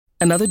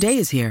Another day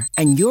is here,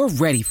 and you're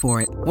ready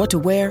for it. What to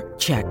wear?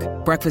 Check.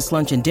 Breakfast,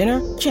 lunch, and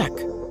dinner? Check.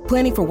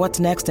 Planning for what's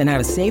next and how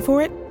to save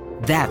for it?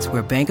 That's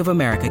where Bank of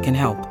America can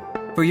help.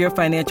 For your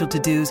financial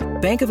to-dos,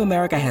 Bank of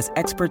America has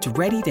experts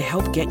ready to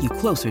help get you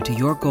closer to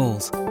your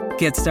goals.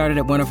 Get started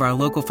at one of our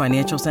local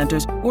financial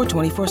centers or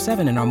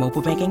 24/7 in our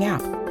mobile banking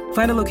app.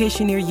 Find a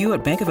location near you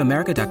at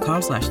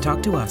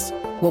bankofamerica.com/talktous.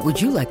 What would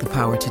you like the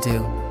power to do?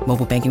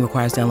 Mobile banking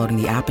requires downloading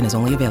the app and is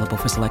only available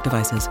for select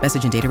devices.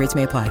 Message and data rates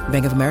may apply.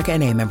 Bank of America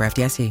N.A., member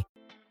FDIC.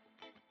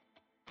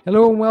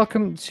 Hello and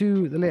welcome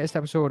to the latest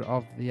episode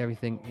of the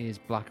Everything is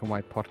Black and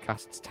White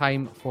podcast. It's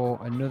time for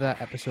another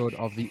episode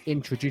of the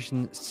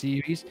Introduction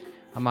series.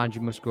 I'm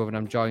Andrew Musgrove and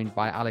I'm joined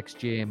by Alex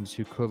James,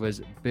 who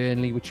covers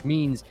Burnley, which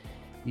means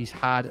he's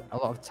had a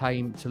lot of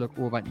time to look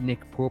over at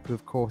Nick Pope, who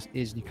of course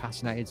is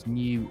Newcastle United's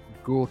new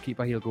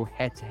goalkeeper. He'll go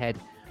head-to-head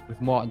with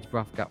Martin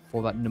Dubravka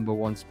for that number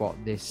one spot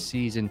this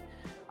season.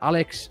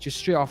 Alex, just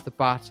straight off the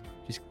bat,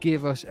 just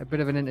give us a bit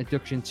of an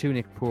introduction to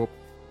Nick Pope.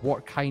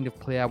 What kind of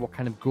player, what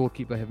kind of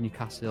goalkeeper have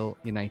Newcastle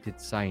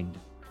United signed?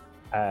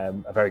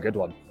 A very good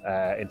one.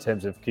 In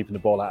terms of keeping the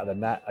ball out of the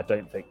net, I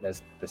don't think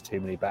there's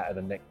too many better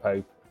than Nick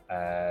Pope.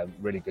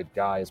 Really good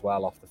guy as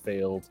well off the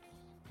field,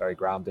 very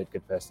grounded,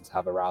 good person to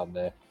have around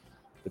the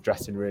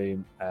dressing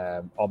room.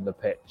 On the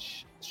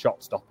pitch,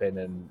 shot stopping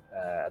and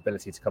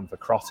ability to come for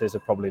crosses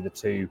are probably the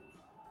two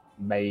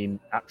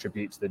main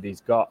attributes that he's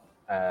got.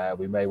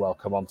 We may well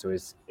come on to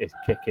his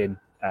kicking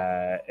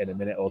in a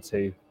minute or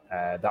two.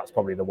 That's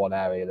probably the one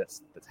area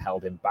that's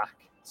held him back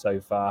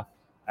so far.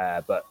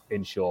 But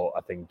in short,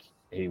 I think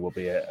he will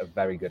be a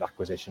very good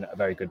acquisition at a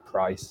very good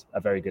price, a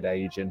very good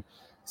age, and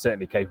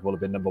certainly capable of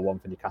being number one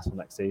for Newcastle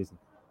next season.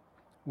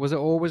 Was it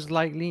always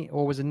likely,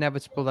 always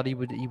inevitable that he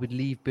would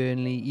leave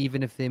Burnley,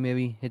 even if they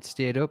maybe had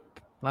stayed up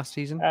last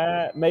season?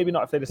 Maybe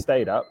not if they'd have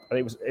stayed up, but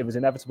it was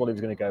inevitable he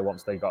was going to go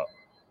once they got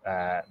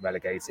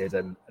relegated,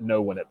 and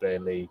no one at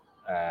Burnley,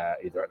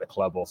 either at the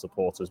club or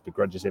supporters,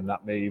 begrudges him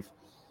that move.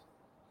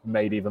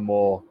 Made even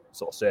more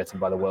sort of certain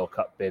by the World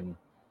Cup in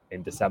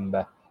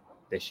December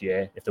this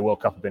year. If the World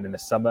Cup had been in the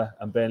summer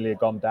and Burnley had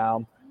gone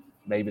down,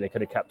 maybe they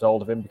could have kept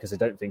hold of him, because I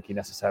don't think he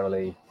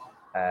necessarily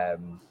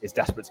is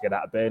desperate to get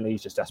out of Burnley.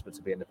 He's just desperate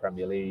to be in the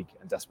Premier League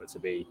and desperate to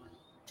be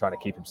trying to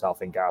keep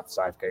himself in Gareth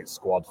Southgate's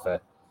squad for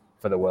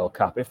the World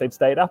Cup. If they'd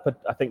stayed up,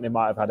 I think they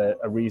might have had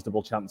a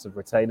reasonable chance of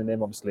retaining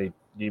him. Obviously,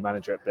 new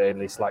manager at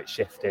Burnley, slight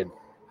shift in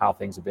how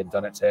things have been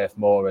done at Turf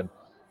Moor, and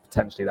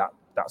potentially that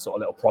sort of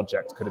little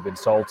project could have been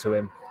sold to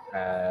him.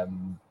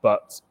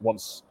 But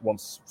once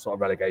sort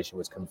of relegation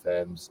was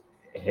confirmed,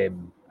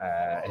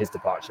 his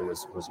departure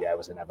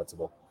was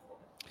inevitable.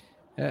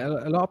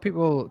 A lot of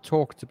people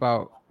talked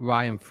about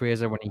Ryan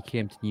Fraser when he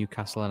came to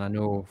Newcastle, and I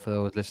know for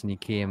those listening, he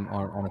came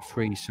on a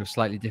free, so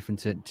slightly different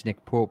to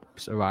Nick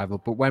Pope's arrival.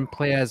 But when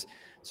players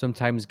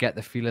sometimes get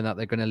the feeling that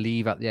they're going to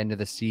leave at the end of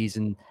the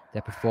season,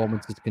 their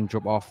performances can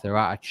drop off, their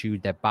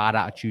bad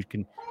attitude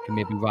can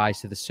maybe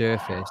rise to the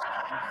surface.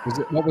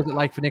 What was it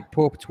like for Nick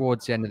Pope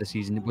towards the end of the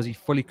season? Was he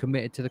fully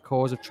committed to the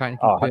cause of trying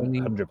to keep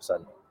Burnley?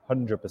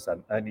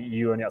 100%. And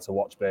you only had to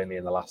watch Burnley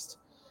in the last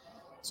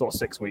sort of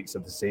 6 weeks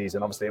of the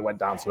season. Obviously, it went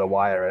down to the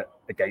wire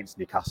against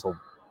Newcastle.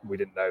 We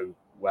didn't know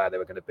where they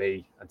were going to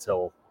be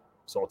until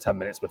sort of 10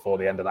 minutes before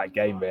the end of that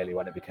game, really,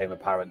 when it became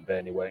apparent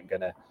Burnley weren't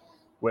going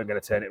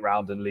to turn it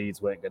round and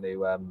Leeds weren't going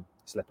to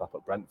slip up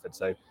at Brentford.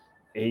 So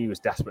he was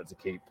desperate to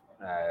keep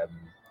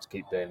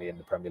Burnley in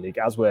the Premier League,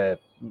 as were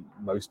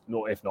most,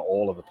 if not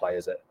all, of the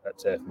players at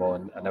Turf Moor,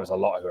 and there was a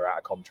lot who were out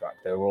of contract.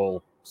 They were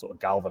all sort of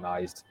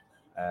galvanised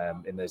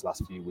in those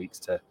last few weeks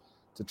to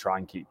try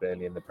and keep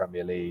Burnley in the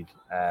Premier League,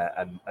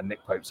 and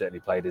Nick Pope certainly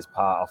played his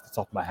part. Off the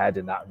top of my head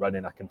in that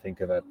running, I can think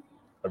of a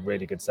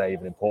really good save,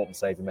 an important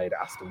save he made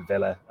at Aston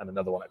Villa, and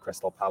another one at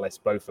Crystal Palace,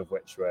 both of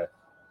which were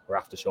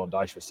after Sean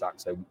Dyche was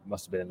sacked, so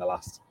must have been in the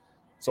last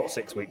sort of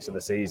 6 weeks of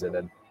the season,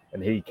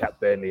 and he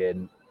kept Burnley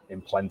in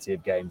plenty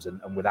of games,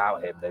 and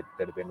without him they'd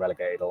have been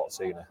relegated a lot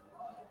sooner.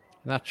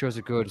 That shows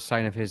a good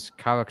sign of his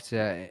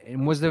character.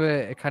 And was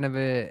there a kind of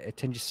a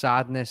tinge of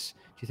sadness,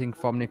 do you think,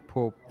 from Nick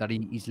Pope, that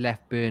he's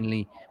left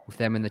Burnley with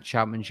them in the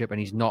Championship and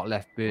he's not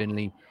left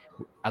Burnley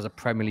as a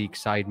Premier League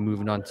side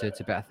moving on to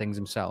better things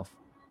himself?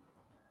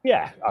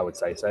 Yeah, I would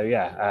say so.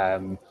 Yeah,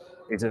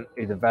 he's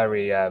a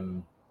very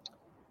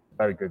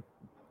very good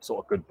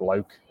sort of good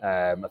bloke.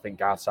 I think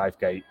Gareth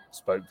Southgate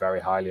spoke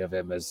very highly of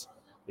him, as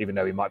even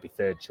though he might be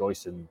third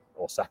choice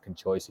or second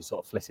choice, he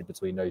sort of flitted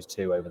between those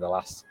two over the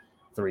last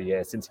 3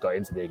 years since he got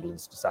into the England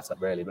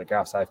setup, really. But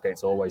Gareth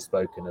Southgate's always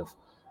spoken of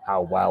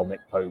how well Nick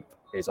Pope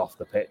is off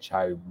the pitch,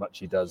 how much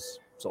he does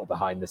sort of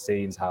behind the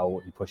scenes, how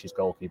he pushes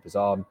goalkeepers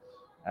on,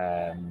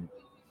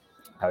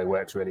 how he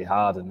works really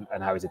hard, and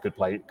how he's a good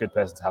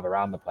person to have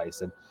around the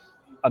place. And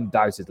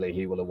undoubtedly,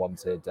 he will have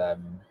wanted to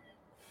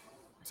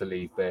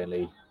leave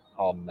Burnley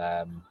on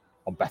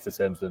better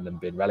terms than them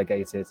being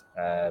relegated.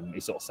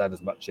 He sort of said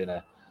as much in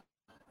a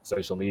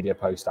social media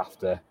post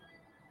after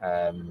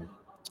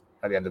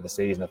at the end of the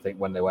season, I think,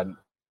 when they went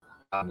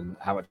down, and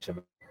how much of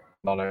an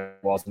honour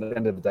it was. And at the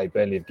end of the day,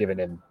 Burnley have given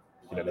him,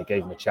 they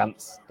gave him a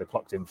chance. They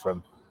plucked him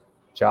from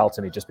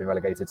Charlton, he'd just been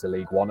relegated to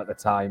League One at the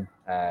time,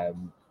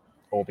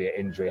 albeit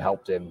injury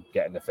helped him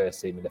get in the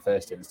first team in the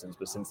first instance,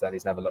 but since then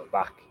he's never looked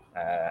back.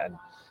 And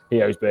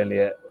he owes Burnley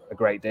a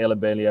great deal, and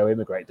Burnley owe him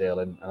a great deal,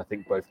 and I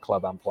think both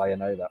club and player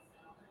know that.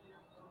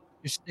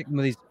 Just sticking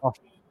with these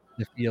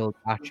off-the-field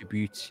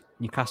attributes,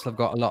 Newcastle have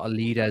got a lot of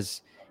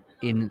leaders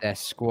in their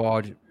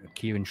squad.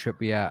 Kieran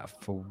Trippier,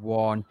 for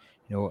one,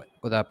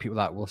 other people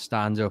that will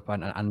stand up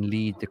and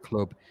lead the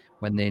club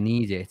when they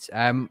need it.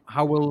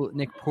 How will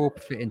Nick Pope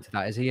fit into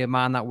that? Is he a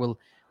man that will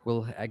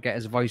get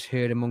his voice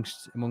heard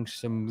amongst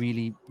some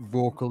really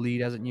vocal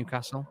leaders at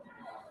Newcastle?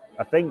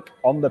 I think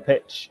on the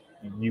pitch,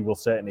 you will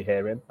certainly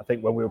hear him. I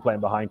think when we were playing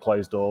behind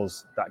closed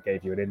doors, that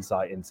gave you an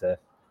insight into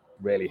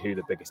really who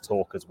the biggest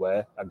talkers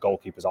were, and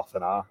goalkeepers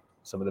often are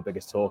some of the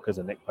biggest talkers,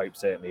 and Nick Pope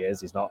certainly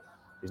is. He's not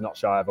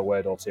shy of a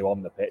word or two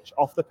on the pitch.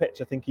 Off the pitch,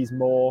 I think he's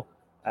more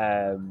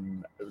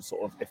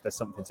sort of, if there's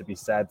something to be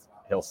said,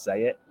 he'll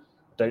say it.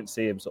 Don't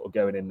see him sort of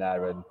going in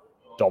there and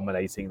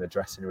dominating the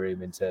dressing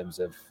room in terms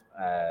of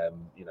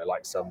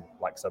like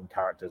some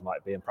characters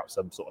might be, and perhaps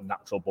some sort of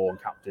natural born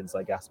captains,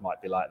 I guess,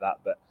 might be like that.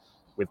 But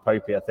with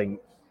Popey, I think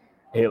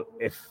he'll,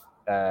 if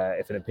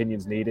an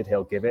opinion's needed,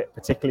 he'll give it,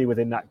 particularly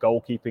within that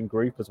goalkeeping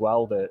group as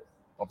well. That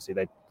obviously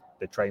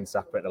they train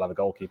separate. They'll have a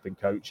goalkeeping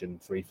coach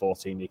and 3-4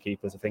 senior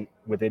keepers. I think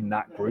within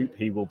that group,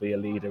 he will be a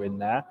leader in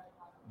there.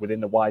 Within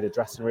the wider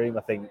dressing room,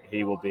 I think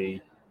he will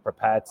be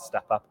prepared to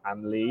step up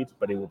and lead,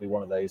 but he will be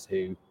one of those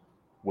who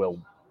will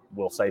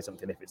say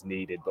something if it's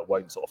needed, but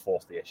won't sort of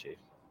force the issue.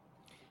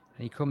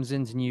 He comes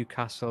into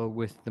Newcastle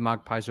with the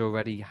Magpies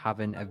already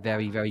having a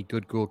very, very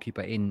good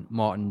goalkeeper in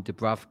Martin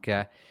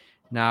Dubravka.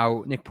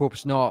 Now, Nick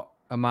Pope's not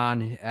a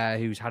man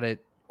who's had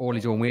it all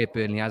his own way at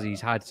Burnley, as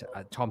he's had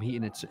Tom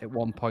Heaton at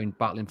one point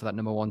battling for that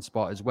number one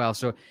spot as well.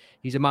 So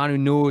he's a man who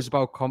knows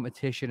about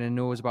competition and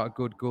knows about a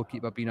good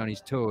goalkeeper being on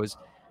his toes.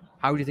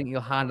 How do you think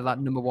he'll handle that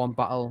number one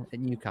battle at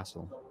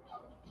Newcastle?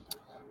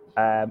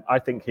 I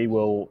think he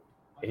will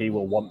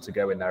want to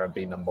go in there and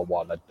be number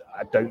one.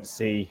 I don't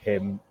see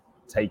him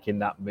taking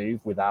that move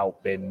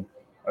without being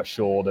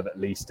assured of at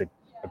least a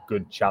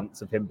good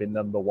chance of him being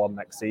number one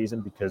next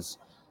season, because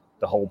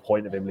the whole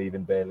point of him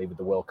leaving Burnley with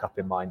the World Cup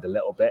in mind a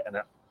little bit, and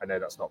I know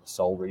that's not the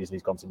sole reason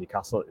he's gone to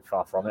Newcastle,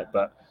 far from it,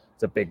 but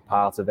it's a big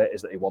part of it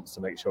is that he wants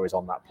to make sure he's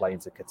on that plane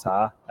to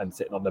Qatar, and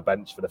sitting on the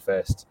bench for the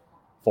first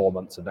 4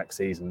 months of next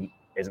season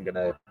isn't going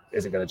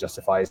to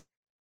justify his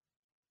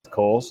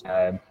cause.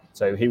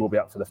 So he will be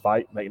up for the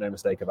fight, make no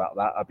mistake about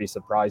that. I'd be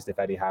surprised if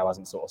Eddie Howe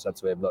hasn't sort of said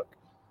to him, look,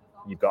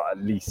 you've got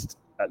at least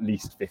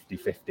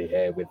 50-50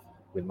 here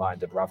with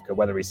Martin Dubravka.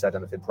 Whether he said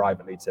anything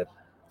privately to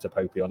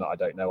Popey or not, I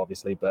don't know,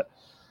 obviously, but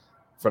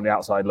from the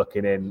outside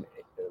looking in,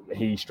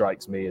 he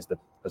strikes me as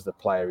the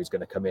player who's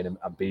going to come in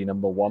and be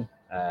number one.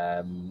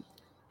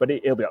 But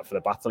he'll be up for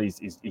the battle.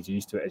 He's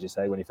used to it, as you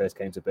say. When he first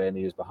came to Burnley,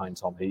 he was behind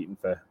Tom Heaton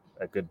for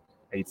a good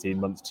 18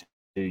 months,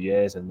 2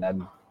 years, and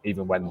then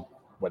even when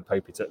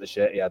Popey took the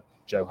shirt, he had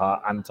Joe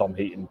Hart and Tom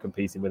Heaton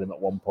competing with him at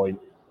one point.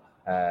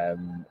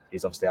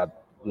 He's obviously had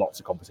lots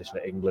of competition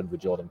at England with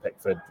Jordan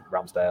Pickford,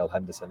 Ramsdale,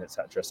 Henderson,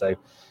 etc. So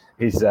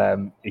he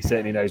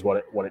certainly knows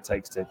what it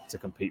takes to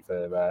compete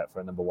for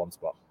a number one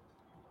spot.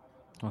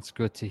 That's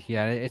good to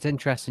hear. It's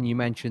interesting you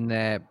mentioned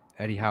there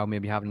Eddie Howe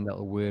maybe having a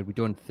little word. We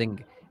don't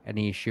think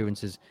any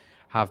assurances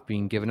have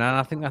been given, and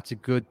I think that's a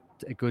good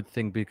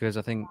thing, because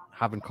I think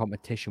having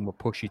competition will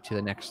push you to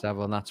the next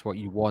level, and that's what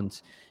you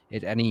want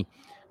at any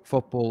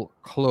football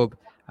club.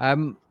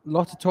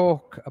 Lot of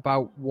talk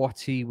about what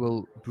he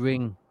will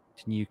bring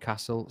to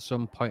Newcastle.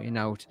 Some pointing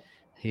out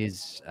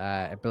his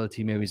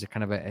ability maybe as a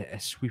kind of a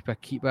sweeper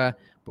keeper,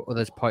 but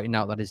others pointing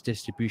out that his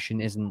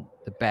distribution isn't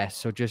the best.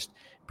 So just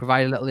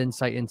provide a little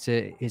insight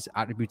into his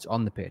attributes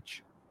on the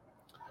pitch.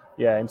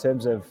 Yeah, in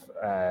terms of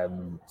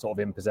sort of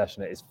in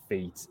possession at his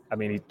feet, I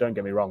mean, don't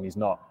get me wrong, he's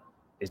not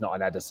an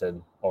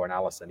Ederson or an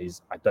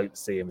Alisson. I don't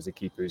see him as a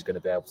keeper who's going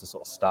to be able to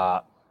sort of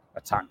start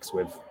attacks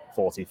with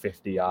 40,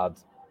 50-yard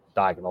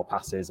diagonal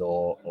passes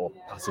or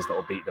passes that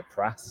will beat the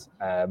press.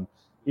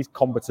 He's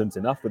competent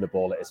enough with the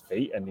ball at his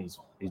feet, and he's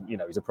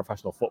a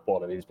professional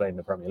footballer. He's playing in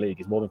the Premier League.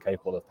 He's more than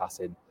capable of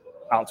passing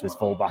out to his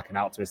fullback and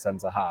out to his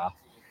centre half.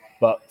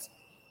 But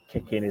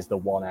kicking is the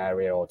one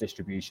area, or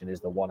distribution is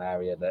the one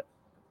area that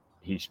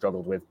he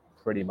struggled with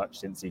pretty much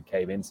since he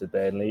came into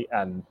Burnley.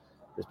 And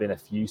there's been a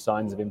few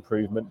signs of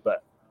improvement,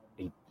 but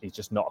he's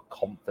just not a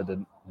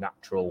confident,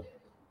 natural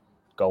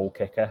goal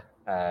kicker.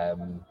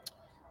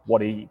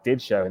 What he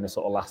did show in the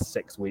sort of last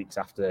 6 weeks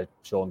after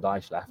Sean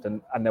Dyche left,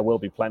 and there will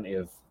be plenty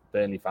of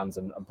Burnley fans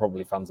and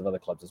probably fans of other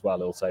clubs as well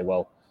who'll say,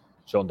 well,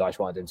 Sean Dyche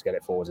wanted him to get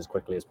it forward as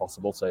quickly as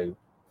possible, so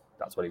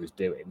that's what he was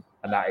doing,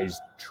 and that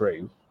is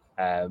true.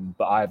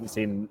 But I haven't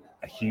seen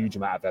a huge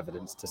amount of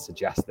evidence to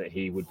suggest that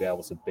he would be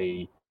able to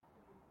be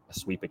a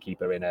sweeper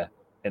keeper in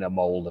a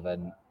mould of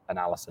an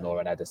Alisson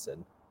or an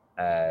Ederson.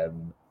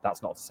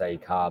 That's not to say he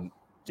can't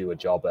do a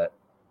job at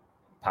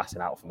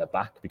passing out from the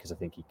back, because I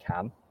think he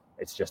can.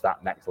 It's just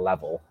that next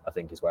level, I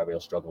think, is where he'll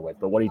struggle with.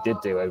 But what he did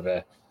do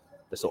over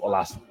the sort of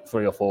last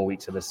 3 or 4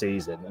 weeks of the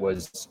season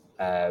was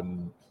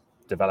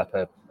develop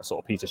a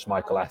sort of Peter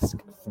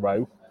Schmeichel-esque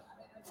throw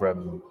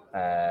from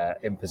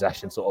in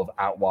possession, sort of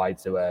out wide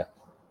to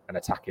an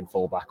attacking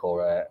fullback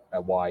or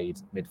a wide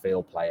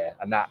midfield player.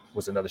 And that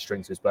was another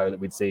string to his bow that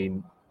we'd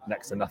seen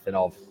next to nothing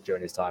of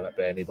during his time at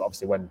Burnley. But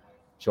obviously when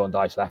Sean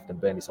Dyche left and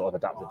Burnley sort of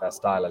adapted their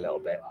style a little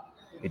bit,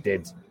 he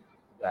did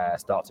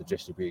start to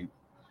distribute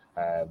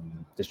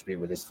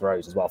with his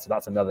throws as well. So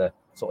that's another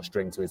sort of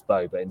string to his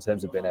bow. But in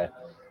terms of being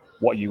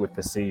what you would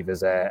perceive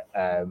as a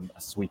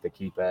sweeper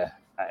keeper,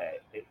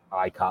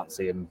 I can't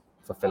see him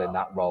fulfilling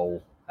that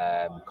role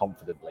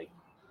confidently.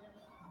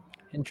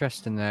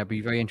 Interesting there. It'd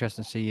be very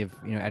interesting to see if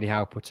Eddie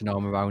Howe puts an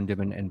arm around him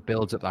and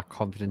builds up that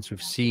confidence.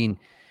 We've seen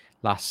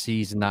last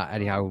season that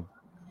Eddie Howe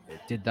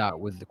did that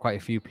with quite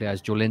a few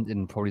players. Joe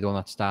Linton probably the one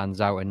that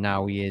stands out, and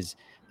now he is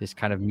this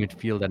kind of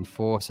midfield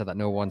enforcer that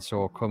no one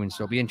saw coming.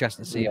 So it'll be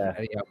interesting to see if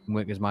Eddie Howe can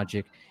work his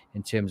magic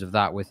in terms of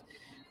that with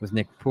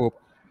Nick Pope.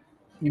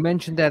 You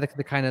mentioned there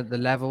the kind of the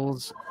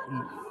levels.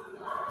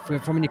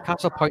 From a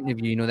Newcastle point of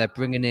view, they're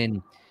bringing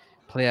in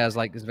players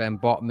like Sven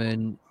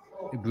Botman,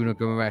 Bruno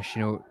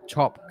Guimaraes,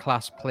 top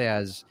class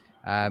players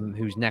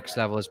whose next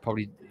level is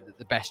probably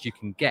the best you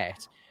can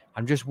get.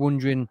 I'm just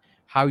wondering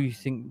how you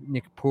think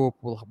Nick Pope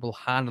will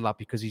handle that,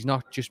 because he's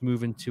not just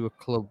moving to a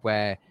club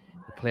where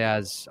the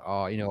players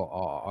are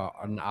on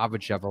an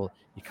average level.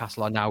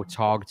 Newcastle are now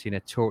targeting a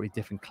totally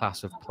different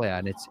class of player,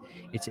 and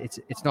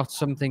it's not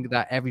something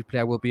that every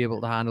player will be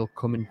able to handle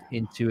coming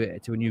into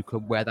a new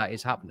club where that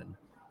is happening.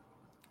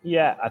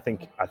 Yeah, I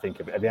think at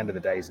the end of the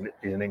day, he's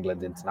an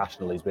England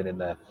international. He's been in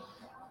the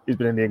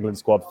England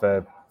squad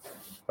for the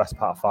best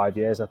part of 5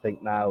 years, I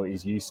think. Now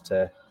he's used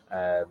to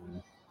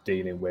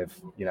dealing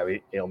with,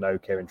 he'll know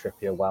Kieran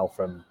Trippier well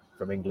from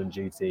England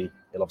duty.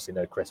 He'll obviously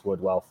know Chris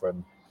Wood well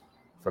from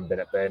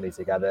being at Burnley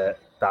together.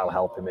 That'll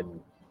help him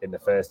in the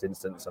first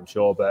instance, I'm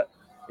sure. But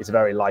he's a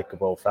very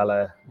likeable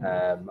fella.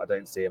 I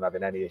don't see him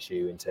having any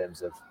issue in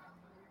terms of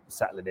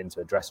settling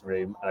into a dressing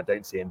room, and I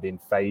don't see him being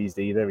phased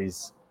either.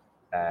 He's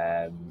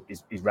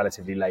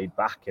relatively laid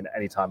back, and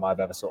any time I've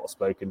ever sort of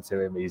spoken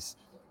to him, he's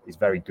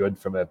very good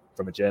from a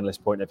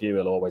journalist point of view.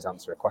 He'll always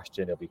answer a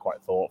question. He'll be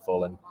quite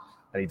thoughtful, and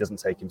he doesn't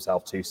take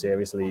himself too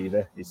seriously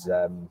either. He's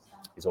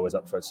always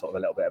up for sort of a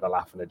little bit of a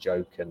laugh and a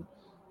joke, and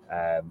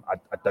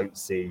I don't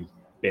see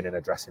being in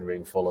a dressing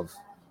room full of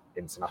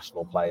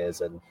international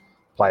players and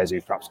players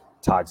who've perhaps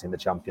tagged in the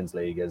Champions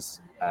League as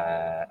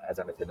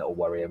anything that will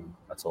worry him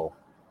at all.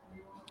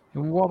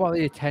 And what about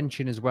the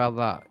attention as well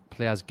that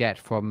players get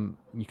from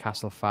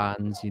Newcastle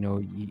fans?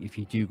 If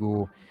you do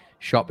go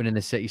shopping in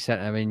the city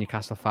centre, I mean,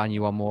 Newcastle fan,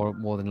 you are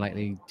more than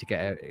likely to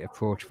get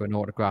approached for an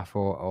autograph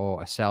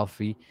or a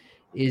selfie.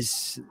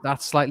 Is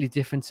that slightly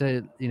different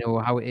to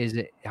how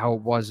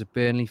it was at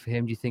Burnley for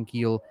him? Do you think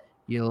he'll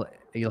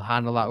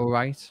handle that all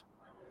right?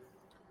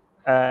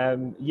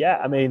 Yeah,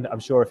 I mean, I'm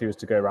sure if he was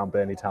to go around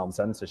Burnley town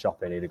centre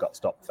shopping, he'd have got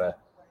stopped for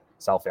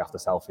selfie after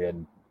selfie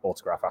and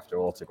autograph after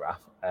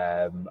autograph.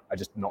 I'm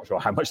just not sure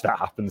how much that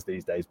happens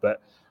these days.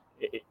 But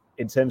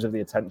in terms of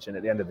the attention,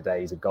 at the end of the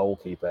day, he's a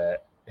goalkeeper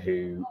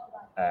who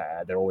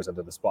they're always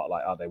under the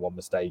spotlight, aren't they? One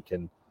mistake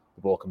and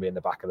the ball can be in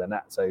the back of the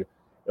net. So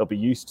he'll be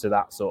used to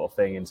that sort of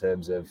thing in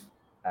terms of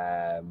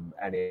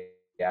any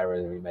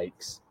error that he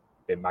makes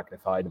being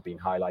magnified and being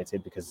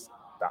highlighted, because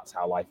that's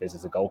how life is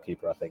as a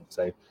goalkeeper, I think.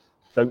 So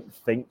don't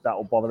think that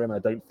will bother him. I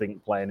don't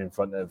think playing in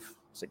front of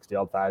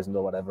 60-odd thousand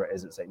or whatever it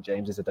is at St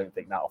James's, I don't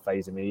think that'll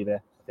faze him either.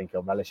 I think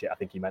he'll relish it. I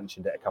think he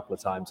mentioned it a couple of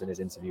times in his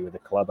interview with the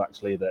club,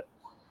 actually, that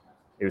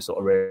he was sort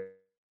of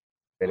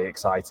really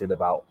excited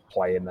about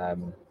playing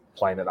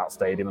at that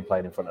stadium and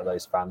playing in front of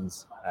those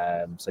fans.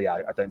 So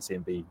yeah, I don't see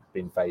him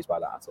being fazed by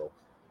that at all.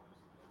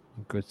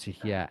 Good to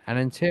hear. And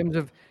in terms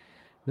of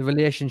the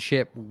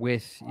relationship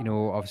with,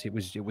 obviously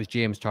it was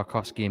James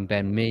Tarkowski and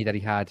Ben Mee that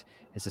he had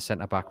as a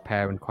centre-back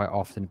pairing quite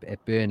often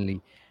at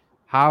Burnley.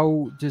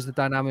 How did the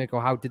dynamic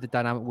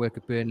work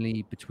at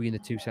Burnley between the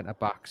two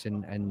centre-backs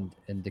and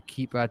the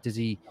keeper? Does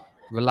he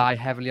rely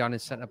heavily on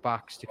his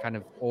centre-backs to kind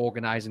of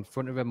organise in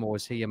front of him, or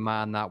is he a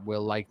man that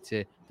will like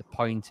to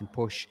point and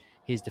push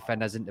his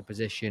defenders into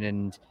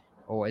position,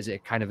 or is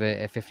it kind of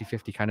a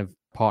 50-50 kind of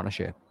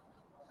partnership?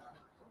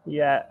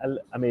 Yeah,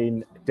 I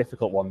mean,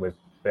 difficult one with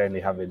Burnley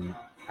having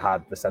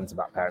had the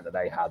centre-back parent that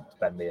they had,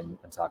 Ben Mee and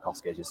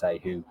Tarkowski, as you say,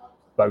 who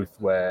both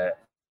were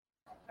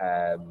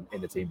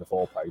in the team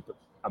before Pope,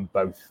 and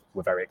both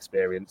were very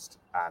experienced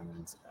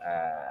and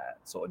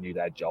sort of knew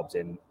their jobs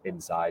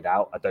inside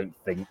out. I don't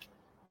think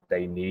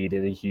they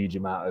needed a huge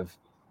amount of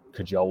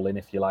cajoling,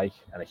 if you like,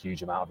 and a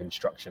huge amount of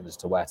instruction as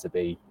to where to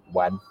be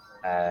when.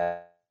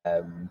 But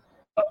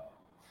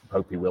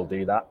Popey will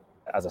do that.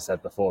 As I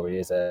said before, he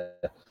is a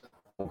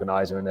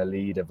organizer and a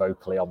leader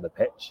vocally on the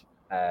pitch.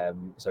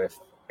 So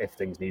if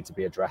things need to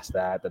be addressed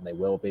there, then they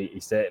will be. He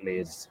certainly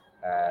is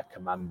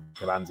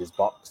commands his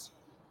box.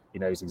 He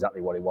knows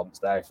exactly what he wants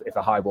there. If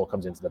a high ball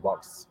comes into the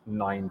box,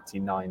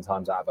 99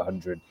 times out of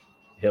 100,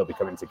 he'll be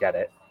coming to get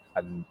it,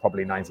 and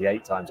probably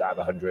 98 times out of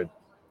 100,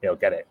 he'll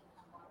get it.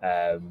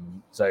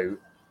 So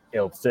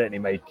he'll certainly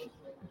make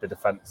the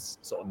defence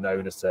sort of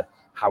known as to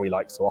how he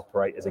likes to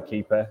operate as a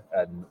keeper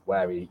and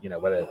where he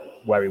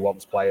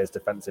wants players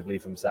defensively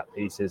from set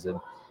pieces and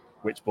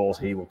which balls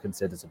he will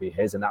consider to be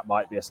his. And that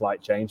might be a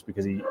slight change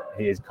because he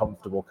is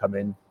comfortable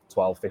coming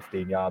 12,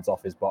 15 yards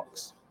off his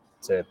box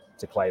to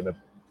claim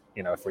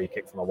a free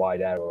kick from a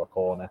wide area or a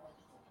corner.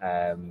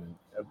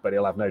 But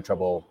he'll have no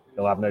trouble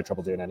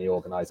doing any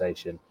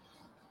organisation.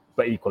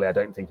 But equally, I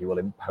don't think he will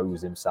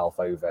impose himself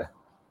over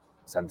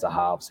centre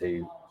halves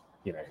who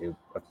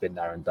have been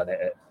there and done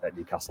it at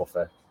Newcastle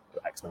for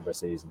X number of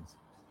seasons.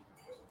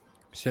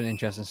 Certainly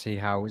interesting to see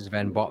how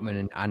Sven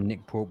Botman and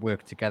Nick Pope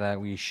work together.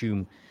 We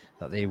assume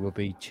that they will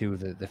be two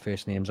of the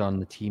first names on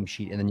the team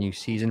sheet in the new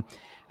season.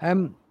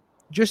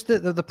 Just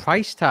the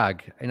price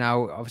tag,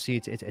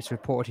 obviously it's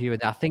reported here.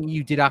 I think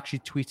you did actually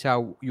tweet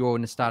out your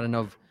understanding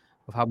of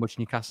how much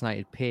Newcastle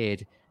United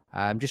paid.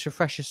 Just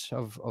refresh us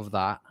of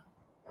that.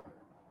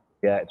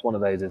 Yeah, it's one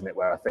of those, isn't it,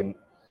 where I think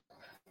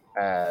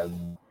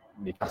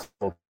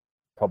Newcastle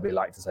probably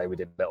like to say we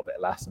did a little bit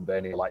less, and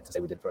Burnley like to say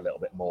we did for a little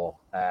bit more.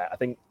 I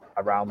think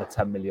around the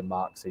 10 million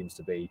mark seems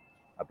to be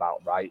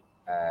about right.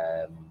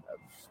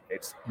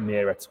 It's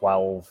nearer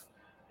 12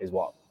 is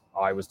what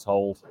I was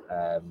told.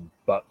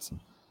 But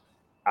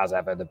as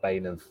ever, the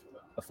bane of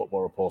a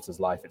football reporter's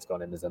life, it's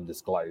gone in as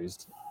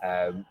undisclosed.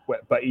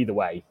 But either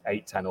way,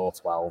 8, 10 or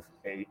 12,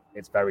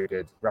 it's very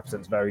good.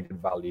 Represents very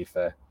good value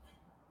for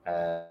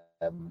a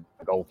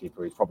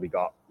goalkeeper who's probably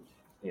got,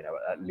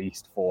 at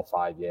least 4 or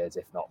 5 years,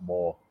 if not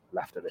more,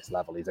 left at this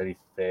level. He's only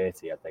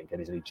 30, I think, and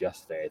he's only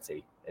just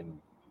 30 in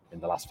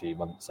the last few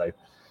months. So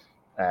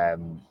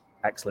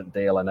excellent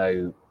deal. I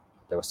know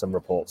there were some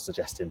reports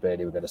suggesting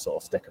Burnley were going to sort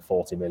of stick a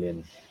 40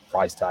 million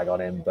price tag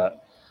on him,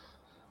 but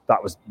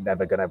that was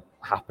never going to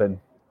happen.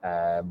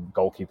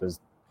 Goalkeepers,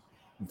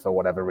 for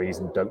whatever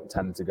reason, don't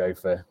tend to go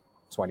for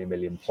 20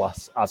 million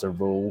plus as a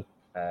rule.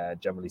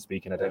 Generally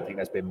speaking, I don't think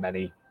there's been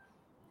many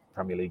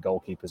Premier League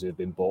goalkeepers who have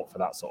been bought for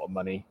that sort of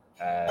money.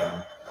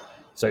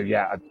 So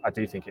yeah, I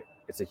do think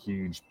it's a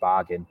huge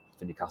bargain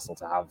for Newcastle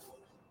to have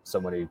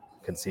someone who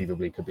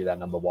conceivably could be their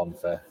number one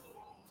for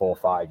 4 or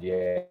 5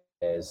 years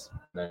and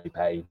only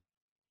pay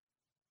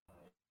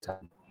 10.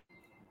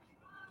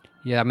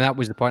 Yeah, that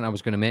was the point I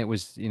was going to make.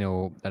 Was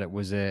that it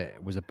was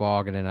a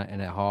bargain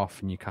and a half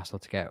for Newcastle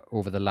to get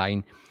over the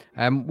line.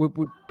 Were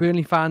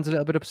Burnley fans a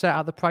little bit upset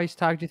at the price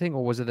tag, do you think,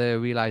 or was it the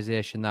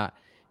realization that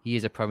he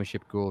is a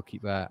Premiership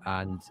goalkeeper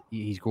and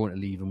he's going to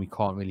leave and we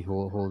can't really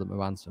hold him to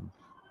ransom?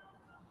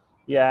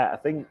 Yeah, I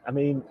think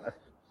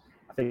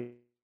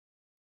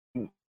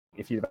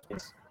if you'd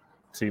asked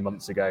 2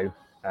 months ago,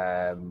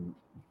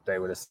 they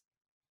would have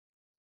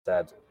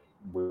said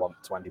we want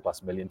 20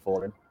 plus million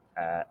for him.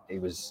 He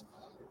was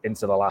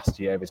into the last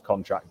year of his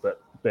contract,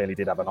 but Burnley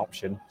did have an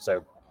option.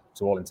 So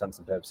to all intents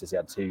and purposes, he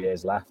had 2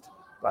 years left.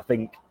 But I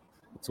think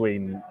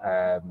between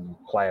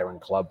player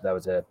and club, there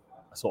was a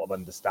sort of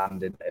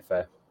understanding that if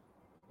a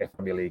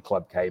Premier League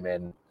club came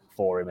in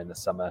for him in the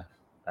summer,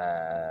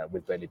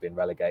 with Burnley being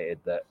relegated,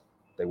 that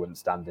they wouldn't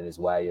stand in his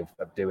way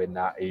of doing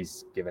that.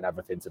 He's given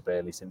everything to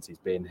Burnley since he's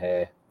been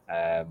here.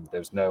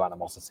 There's no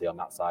animosity on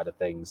that side of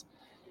things.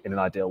 In an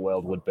ideal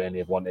world, would Burnley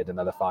have wanted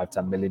another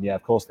 5-10 million? Yeah,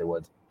 of course they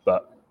would.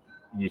 But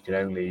you can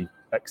only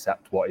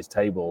accept what is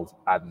tabled,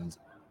 and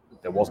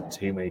there wasn't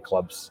too many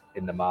clubs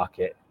in the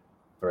market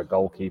for a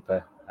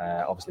goalkeeper.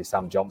 Obviously,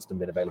 Sam Johnston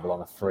been available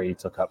on a free,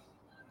 took up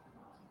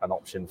an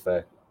option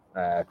for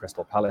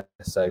Crystal Palace.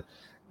 So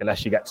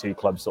unless you get 2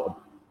 clubs sort of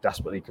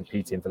desperately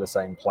competing for the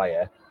same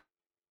player,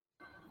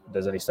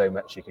 there's only so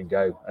much you can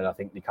go. And I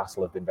think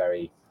Newcastle have been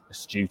very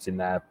astute in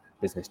their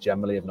business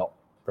generally, of not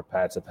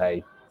prepared to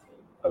pay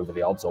over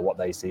the odds or what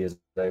they see as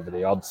over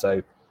the odds.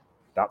 So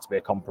that's be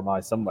a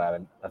compromise somewhere.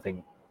 And I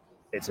think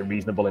it's a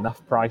reasonable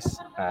enough price.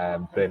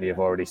 Burnley have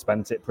already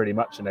spent it pretty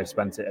much, and they've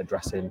spent it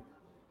addressing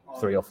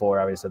 3 or 4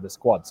 areas of the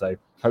squad. So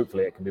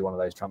hopefully it can be one of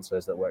those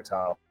transfers that works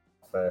out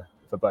for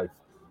both.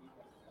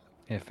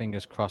 Yeah,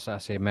 fingers crossed. I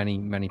say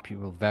many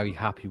people very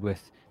happy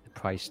with the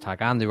price tag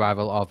and the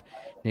arrival of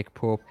Nick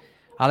Pope.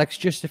 Alex,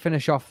 just to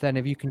finish off then,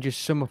 if you can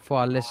just sum up for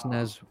our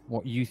listeners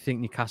what you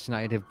think Newcastle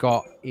United have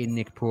got in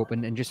Nick Pope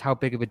and just how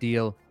big of a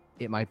deal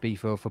it might be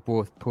for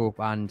both Pope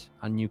and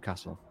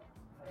Newcastle.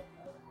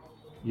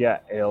 Yeah,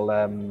 he'll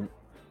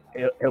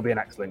be an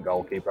excellent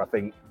goalkeeper. I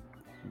think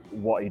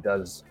what he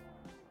does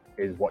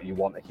is what you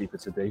want a keeper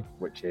to do,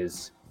 which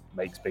is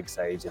makes big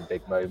saves in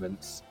big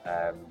moments.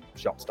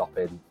 Shot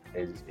stopping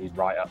he's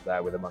right up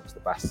there with amongst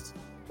the best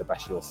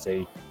you'll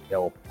see.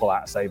 He'll pull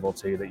out a save or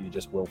two that you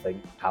just will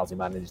think, how's he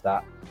managed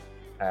that?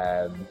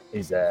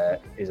 He's a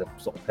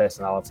sort of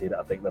personality that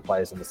I think the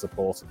players and the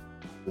supporters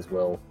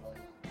will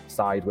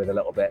side with a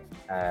little bit.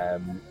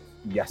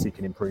 Yes, he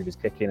can improve his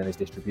kicking and his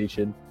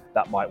distribution.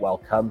 That might well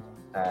come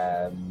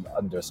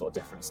under a sort of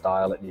different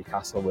style at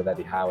Newcastle with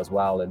Eddie Howe as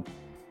well. And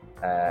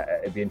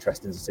it'd be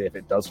interesting to see if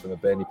it does from a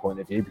Burnley point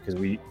of view, because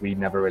we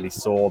never really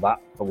saw that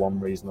for one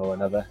reason or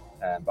another.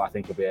 But I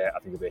think it'll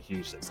be a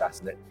huge success,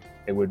 and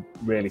it would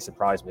really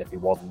surprise me if he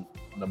wasn't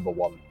number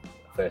one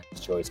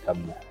first choice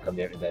come the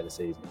opening day of the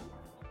season.